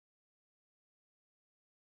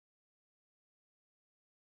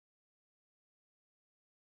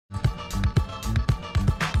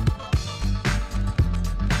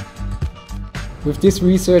With this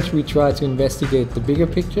research, we try to investigate the bigger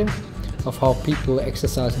picture of how people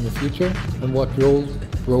exercise in the future and what role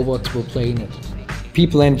robots will play in it.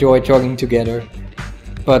 People enjoy jogging together,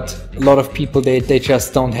 but a lot of people, they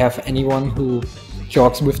just don't have anyone who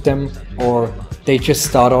jogs with them, or they just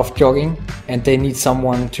start off jogging and they need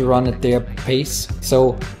someone to run at their pace.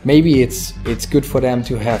 So maybe it's good for them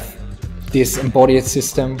to have this embodied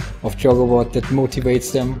system of Joggobot that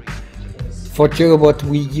motivates them. For Joggobot,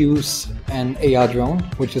 we use an AR drone,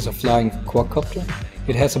 which is a flying quadcopter.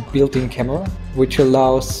 It has a built-in camera, which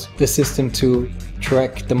allows the system to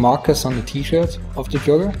track the markers on the t-shirt of the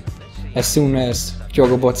jogger. As soon as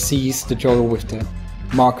Joggobot sees the jogger with the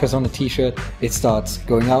markers on the t-shirt, it starts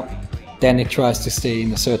going up. Then it tries to stay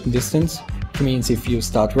in a certain distance, which means if you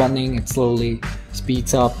start running, it slowly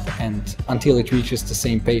speeds up and until it reaches the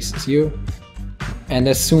same pace as you. And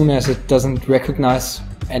as soon as it doesn't recognize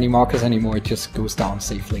any markers anymore, it just goes down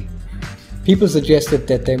safely. People suggested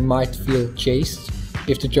that they might feel chased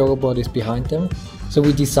if the Joggobot is behind them, so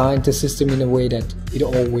we designed the system in a way that it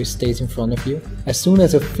always stays in front of you. As soon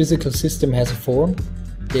as a physical system has a form,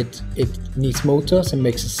 it needs motors and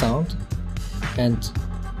makes a sound, and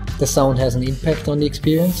the sound has an impact on the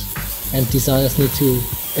experience, and designers need to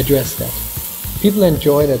address that. People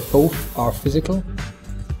enjoy that both are physical,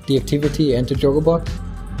 the activity and the Joggobot,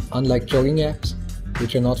 unlike jogging apps,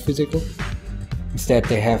 which are not physical. Instead,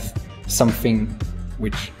 they have something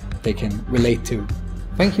which they can relate to.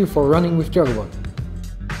 Thank you for running with Joggobot.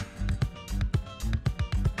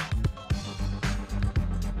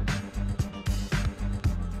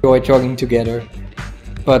 Enjoy jogging together,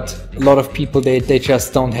 but a lot of people, they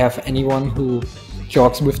just don't have anyone who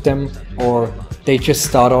jogs with them, or they just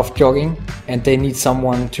start off jogging and they need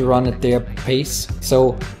someone to run at their pace.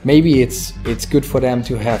 So maybe it's good for them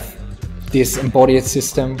to have this embodied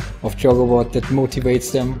system of Joggobot that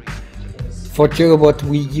motivates them. For Joggobot,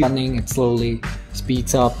 we use running, it slowly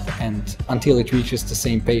speeds up and until it reaches the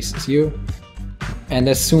same pace as you. And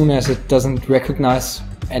as soon as it doesn't recognize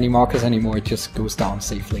any markers anymore, it just goes down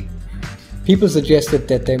safely. People suggested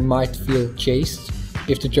that they might feel chased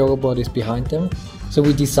if the Joggobot is behind them, so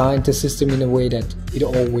we designed the system in a way that it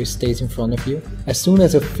always stays in front of you. As soon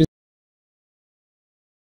as a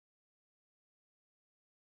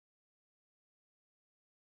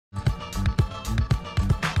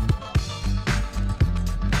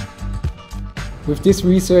With this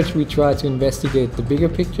research, we try to investigate the bigger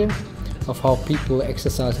picture of how people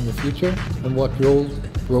exercise in the future and what role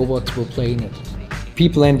robots will play in it.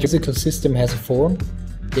 People enjoy the physical system has a form,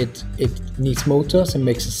 it needs motors and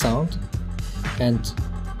makes a sound, and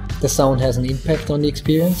the sound has an impact on the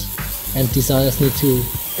experience, and designers need to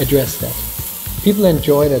address that. People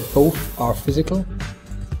enjoy that both are physical,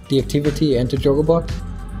 the activity and the Joggobot,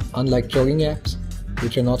 unlike jogging apps,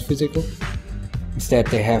 which are not physical. Instead,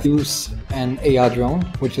 they use an AR drone,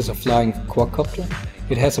 which is a flying quadcopter.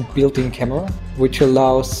 It has a built-in camera, which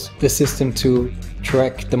allows the system to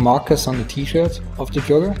track the markers on the t-shirt of the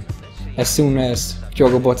jogger. As soon as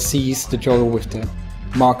Joggobot sees the jogger with the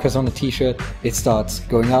markers on the t-shirt, it starts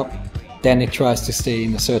going up. Then it tries to stay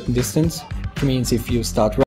in a certain distance, which means if you start running,